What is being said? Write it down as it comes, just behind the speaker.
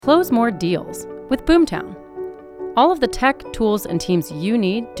Close more deals with Boomtown. All of the tech, tools, and teams you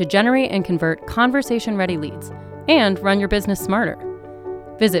need to generate and convert conversation-ready leads and run your business smarter.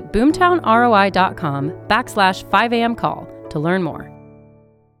 Visit boomtownroi.com/5am call to learn more.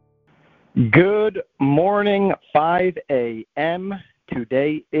 Good morning, 5 a.m.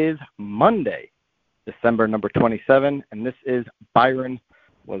 Today is Monday, December number 27, and this is Byron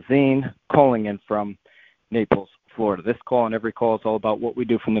Lazine calling in from Naples, Florida. This call and every call is all about what we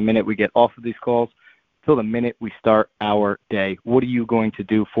do from the minute we get off of these calls till the minute we start our day. What are you going to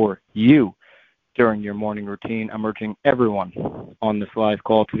do for you during your morning routine? I'm urging everyone on this live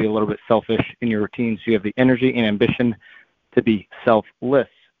call to be a little bit selfish in your routine so you have the energy and ambition to be selfless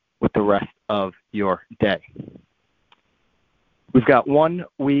with the rest of your day. We've got 1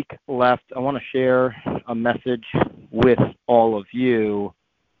 week left. I want to share a message with all of you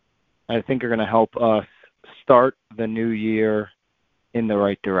I think are going to help us start the new year in the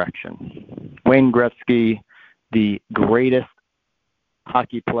right direction. Wayne Gretzky, the greatest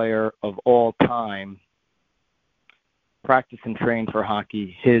hockey player of all time, practiced and trained for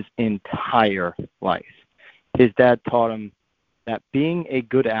hockey his entire life. His dad taught him that being a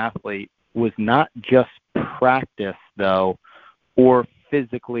good athlete was not just practice, though, or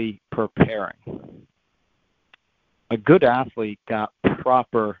physically preparing. A good athlete got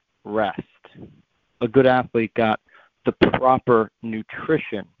proper rest. A good athlete got the proper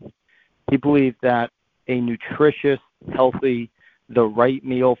nutrition. He believed that a nutritious, healthy, the right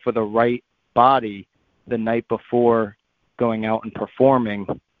meal for the right body the night before going out and performing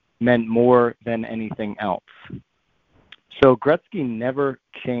meant more than anything else. So Gretzky never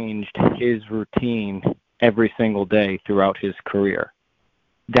changed his routine every single day throughout his career,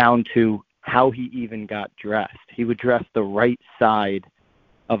 down to how he even got dressed. He would dress the right side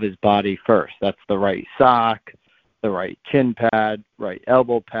of his body first. That's the right sock, the right chin pad, right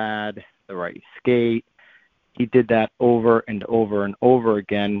elbow pad, the right skate. He did that over and over and over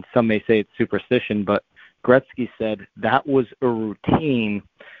again. Some may say it's superstition, but Gretzky said that was a routine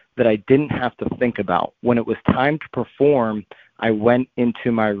that I didn't have to think about. When it was time to perform, I went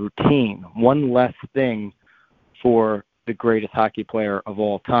into my routine. One less thing for the greatest hockey player of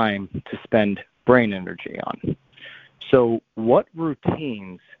all time to spend brain energy on. So what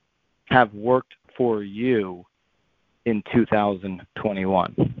routines have worked for you in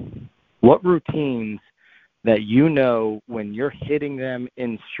 2021? What routines that you know when you're hitting them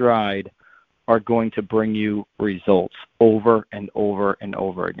in stride are going to bring you results over and over and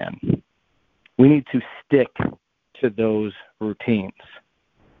over again? We need to stick to those routines.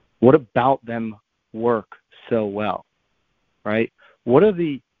 What about them work so well, right? What are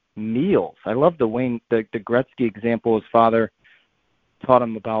the meals? I love the Gretzky example. His father taught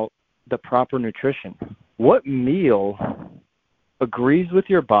him about the proper nutrition. What meal agrees with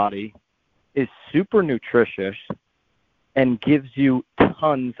your body, is super nutritious, and gives you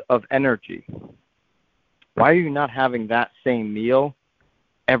tons of energy? Why are you not having that same meal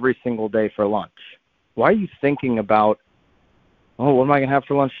every single day for lunch? Why are you thinking about, what am I going to have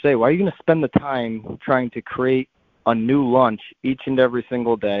for lunch today? Why are you going to spend the time trying to create a new lunch each and every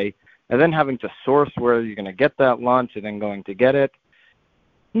single day, and then having to source where you're going to get that lunch and then going to get it?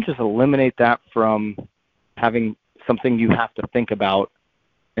 You just eliminate that from having something you have to think about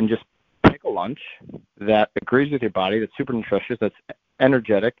and just pick a lunch that agrees with your body, that's super nutritious, that's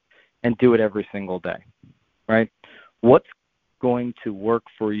energetic, and do it every single day, right? What's going to work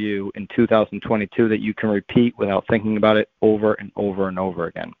for you in 2022 that you can repeat without thinking about it over and over and over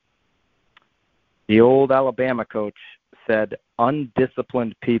again? The old Alabama coach said,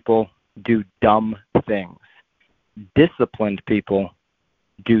 undisciplined people do dumb things. Disciplined people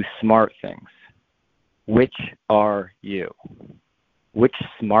do smart things. Which are you? Which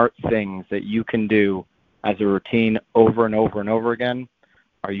smart things that you can do as a routine over and over and over again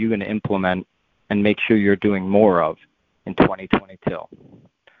are you going to implement and make sure you're doing more of in 2022? Let's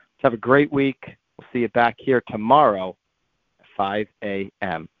have a great week. We'll see you back here tomorrow at 5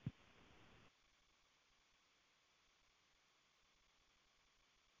 a.m.